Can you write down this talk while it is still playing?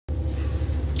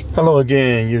Hello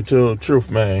again, YouTube.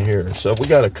 Truth Man here. So we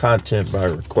got a content by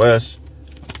request.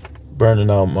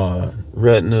 Burning out my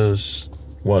retinas.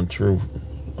 One true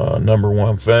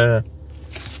 #1 fan.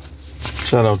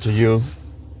 Shout out to you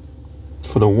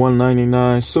for the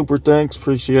 $1.99 super thanks.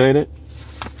 Appreciate it.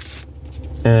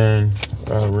 And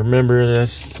remember,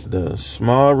 that's the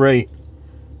small rate.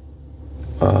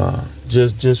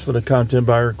 Just for the content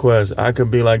by request. I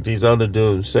could be like these other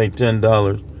dudes, say $10,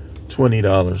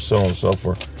 $20, so on and so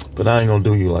forth. But I ain't gonna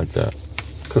do you like that,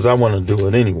 because I want to do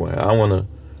it anyway. I want to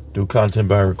do content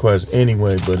by request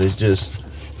anyway, but it's just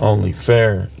only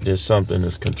fair that something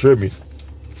is contributed.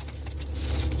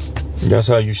 That's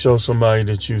how you show somebody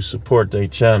that you support their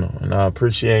channel. And I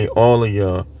appreciate all of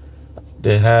y'all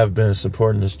that have been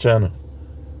supporting this channel.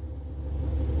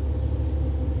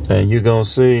 And you're gonna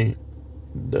see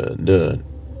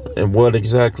and what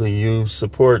exactly you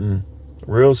supporting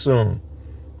real soon.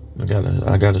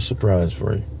 I got a surprise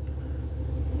for you.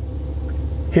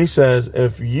 He says,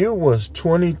 if you was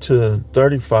 20 to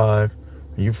 35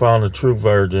 and you found a true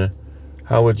virgin,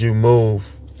 how would you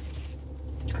move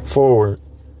forward?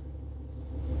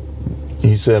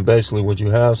 He said, basically, would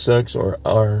you have sex or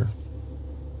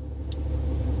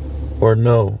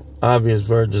no? Obvious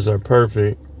virgins are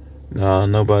perfect. No,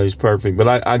 nobody's perfect.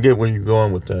 But I get where you're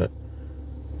going with that.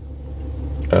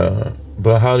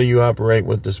 But how do you operate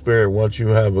with the spirit once you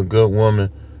have a good woman?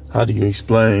 How do you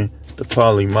explain the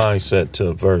poly mindset to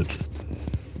a virgin?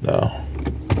 Now,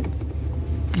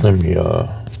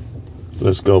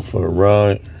 let's go for a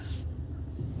ride.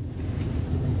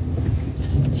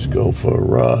 Let's go for a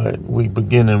ride. We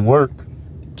beginning work,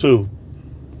 too.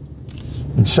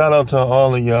 And shout out to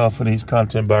all of y'all for these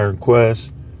content by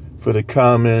request, for the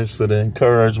comments, for the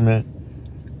encouragement.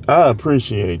 I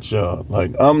appreciate y'all.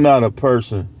 Like, I'm not a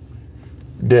person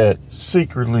that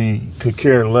secretly could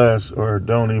care less or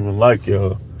don't even like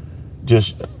y'all,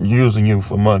 just using you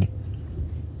for money.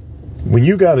 When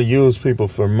you got to use people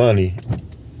for money,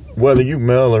 whether you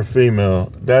male or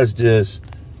female, that's just,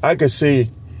 I can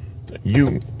see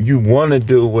you want to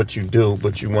do what you do,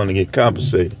 but you want to get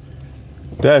compensated.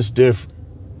 That's different.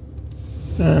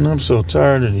 Man, I'm so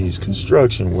tired of these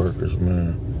construction workers,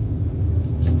 man.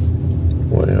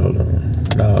 Wait, hold on.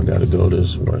 Now I got to go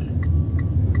this way.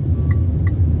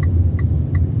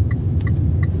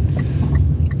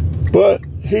 But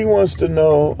he wants to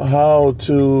know how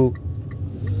to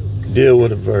deal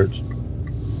with a virgin.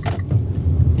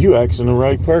 You asking the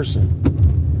right person.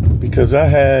 Because I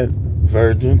had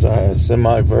virgins, I had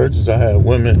semi-virgins, I had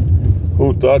women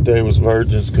who thought they was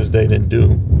virgins because they didn't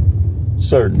do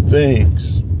certain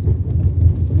things.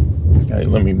 Hey,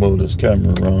 let me move this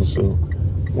camera around so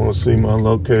you won't see my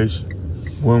location.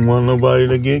 Wouldn't want nobody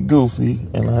to get goofy,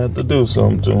 and I have to do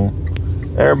something to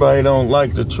them. Everybody don't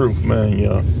like the truth, man,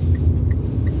 y'all.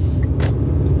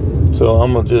 So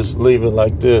I'm going to just leave it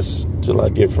like this till I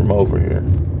get from over here.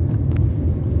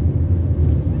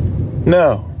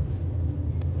 Now,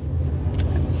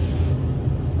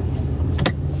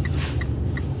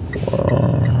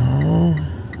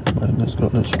 let's go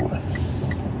this way.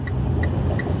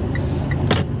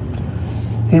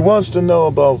 He wants to know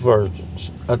about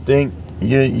virgins. I think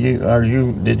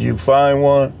did you find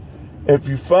one? If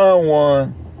you found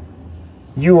one,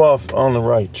 you off on the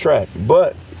right track.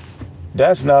 But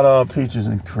that's not all peaches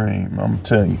and cream, I'm gonna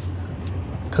tell you.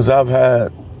 Because I've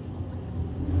had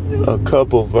a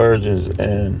couple virgins,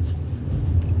 and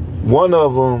one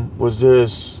of them was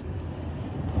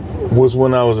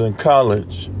when I was in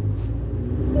college.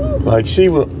 Like, she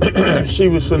was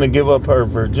finna give up her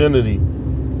virginity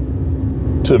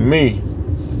to me,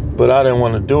 but I didn't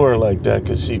want to do her like that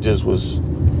because she just was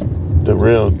the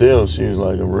real deal. She was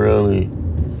like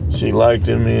she liked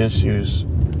me, and she was,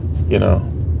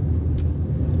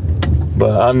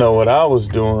 But I know what I was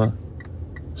doing,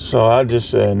 so I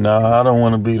just said, nah, I don't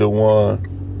want to be the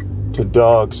one to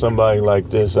dog somebody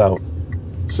like this out.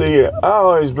 See, I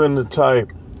always been the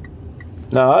type.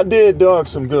 Now, I did dog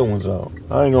some good ones out.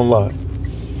 I ain't gonna lie.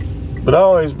 But I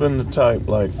always been the type,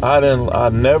 like, I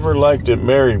never liked it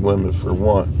married women, for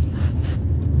one.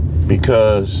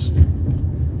 Because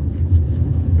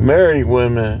married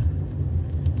women,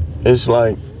 it's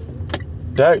like,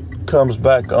 that comes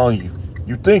back on you.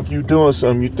 You think you doing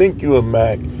something. You think you a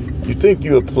Mac. You think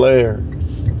you a player.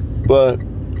 But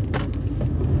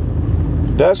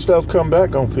that stuff come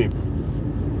back on people.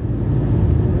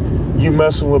 You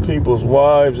messing with people's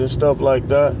wives and stuff like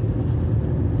that.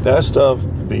 That stuff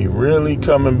be really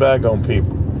coming back on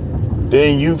people.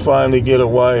 Then you finally get a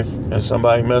wife and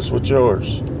somebody mess with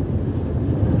yours.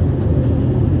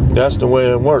 That's the way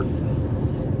it works.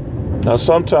 Now,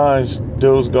 sometimes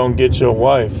dudes gonna get your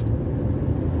wife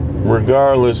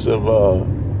regardless of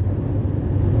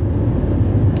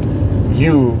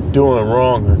you doing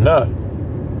wrong or not,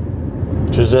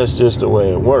 because that's just the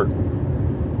way it works.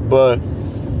 But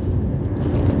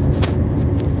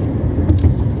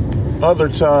other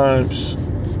times,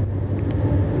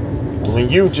 when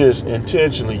you just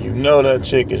intentionally, you know that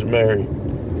chick is married,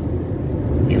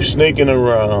 you sneaking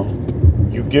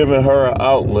around, you giving her an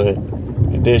outlet,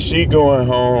 and then she going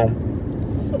home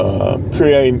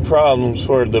creating problems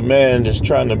for the man just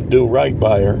trying to do right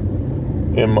by her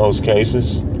in most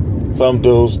cases. Some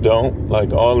dudes don't.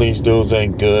 Like, all these dudes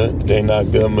ain't good. They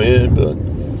not good men,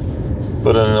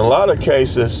 but in a lot of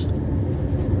cases,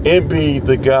 it be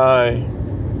the guy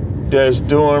that's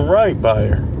doing right by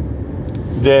her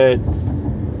that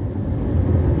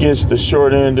gets the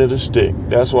short end of the stick.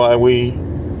 That's why we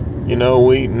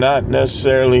not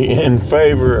necessarily in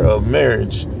favor of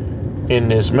marriage in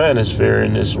this manosphere,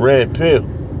 in this red pill.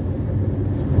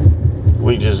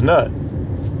 We just not.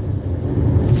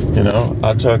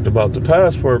 I talked about the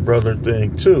passport brother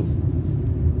thing too.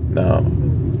 Now,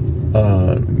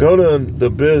 go to the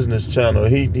business channel.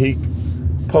 He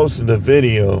posted a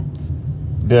video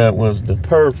that was the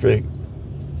perfect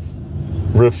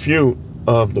refute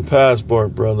of the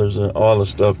passport brothers and all the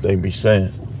stuff they be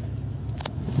saying.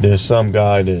 There's some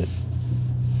guy that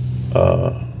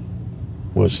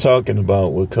was talking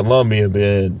about with Colombia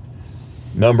being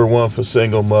number one for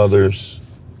single mothers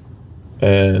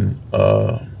and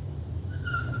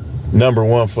number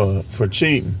one for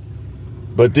cheating.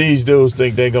 But these dudes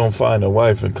think they gonna find a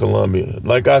wife in Colombia.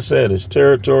 Like I said, it's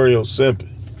territorial simping.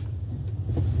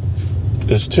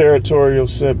 It's territorial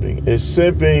simping. It's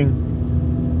simping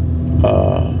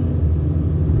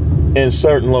in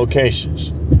certain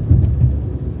locations.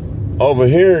 Over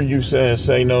here, you saying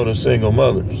say no to single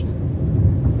mothers.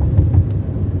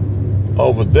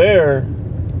 Over there,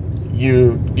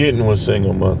 you getting with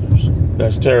single mothers.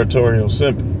 That's territorial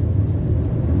simping.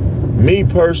 Me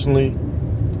personally,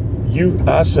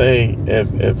 I say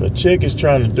if a chick is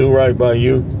trying to do right by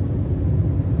you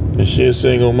and she a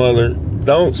single mother,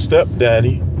 don't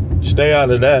stepdaddy. Stay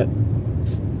out of that.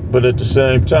 But at the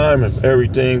same time, if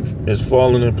everything is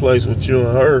falling in place with you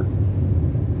and her,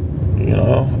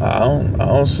 I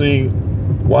don't see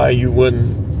why you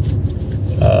wouldn't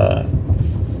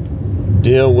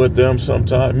deal with them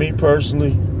sometime. Me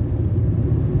personally,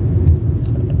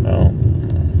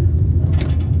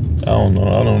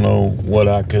 I don't know what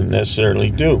I could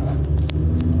necessarily do.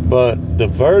 But the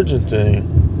virgin thing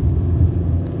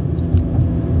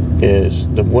is,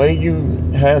 the way you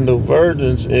handle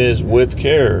virgins is with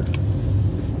care.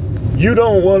 You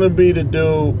don't want to be the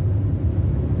dude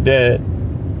that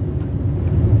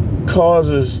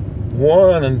causes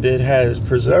one that has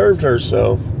preserved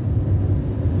herself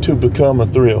to become a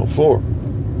 304.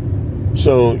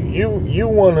 So you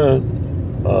want to,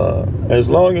 as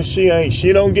long as she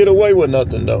don't get away with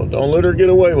nothing though. Don't let her get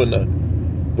away with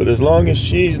nothing. But as long as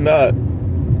she's not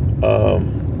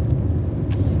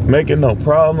making no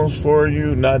problems for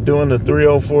you, not doing the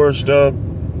 304 stuff,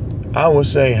 I would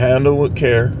say handle with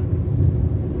care.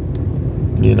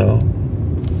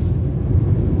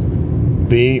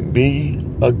 Be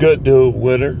a good dude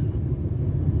with her.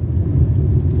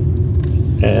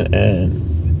 And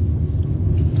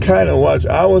kind of watch.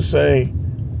 I would say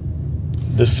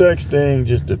the sex thing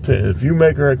just depends. If you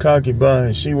make her a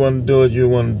concubine, she want to do it, you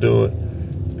want to do it.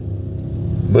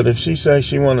 But if she says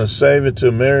she want to save it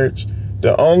to marriage,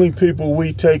 the only people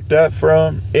we take that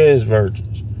from is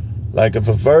virgins. Like if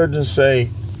a virgin say,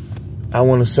 I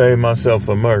want to save myself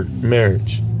for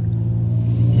marriage,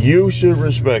 you should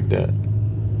respect that.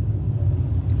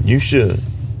 You should.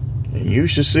 And you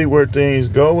should see where things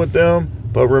go with them.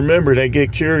 But remember, they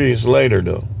get curious later,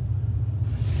 though.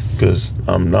 Because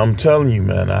I'm telling you,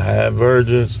 man, I had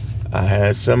virgins. I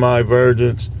had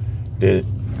semi-virgins that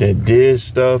did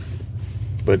stuff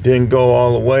but didn't go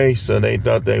all the way, so they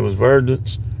thought they was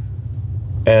virgins.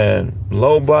 And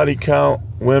low body count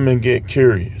women get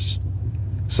curious.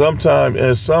 Sometimes,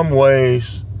 in some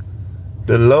ways,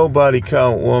 the low body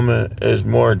count woman is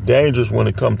more dangerous when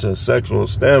it comes to a sexual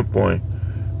standpoint,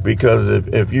 because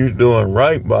if you're doing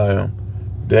right by them,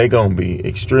 they're going to be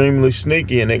extremely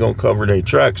sneaky and they're going to cover their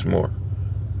tracks more.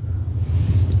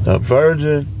 A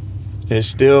virgin is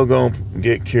still going to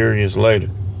get curious later,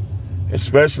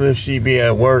 especially if she be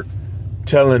at work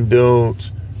telling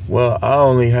dudes, well,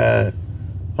 only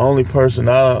person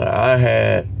I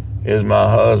had is my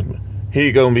husband.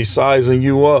 He going to be sizing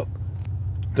you up,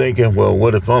 thinking, well,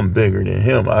 what if I'm bigger than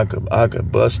him? I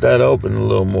could bust that open a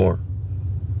little more.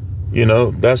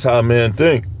 That's how men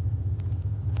think.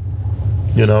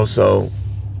 So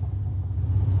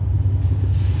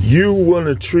you want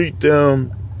to treat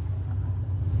them,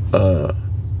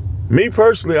 me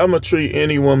personally, I'm going to treat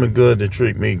any woman good that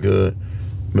treat me good.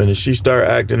 But if she start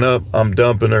acting up, I'm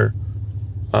dumping her.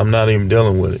 I'm not even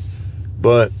dealing with it.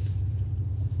 But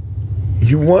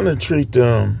you want to treat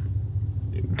them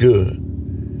good.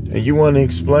 And you want to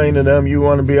explain to them, you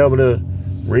want to be able to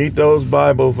read those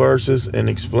Bible verses and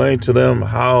explain to them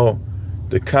how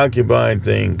the concubine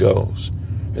thing goes.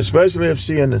 Especially if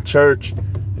she in the church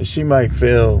and she might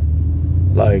feel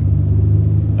like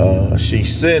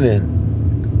she's sinning.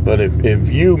 But if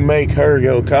you make her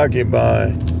your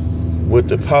concubine with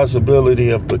the possibility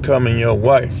of becoming your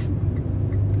wife,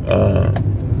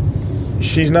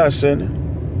 she's not sinning.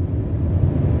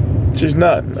 She's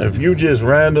not. If you just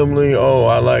randomly, oh,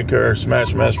 I like her,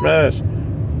 smash, smash, smash,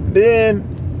 then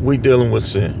we dealing with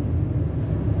sin.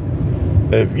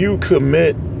 If you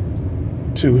commit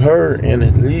to her in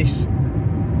at least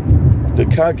the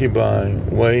concubine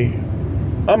way,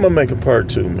 I'm going to make a part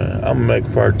 2, man. I'm going to make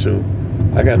a part 2.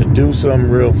 I got to do something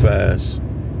real fast.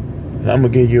 And I'm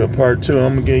going to give you a part 2.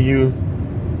 I'm going to give you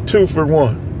 2 for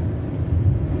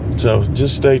 1. So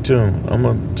just stay tuned. I'm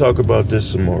going to talk about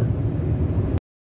this some more.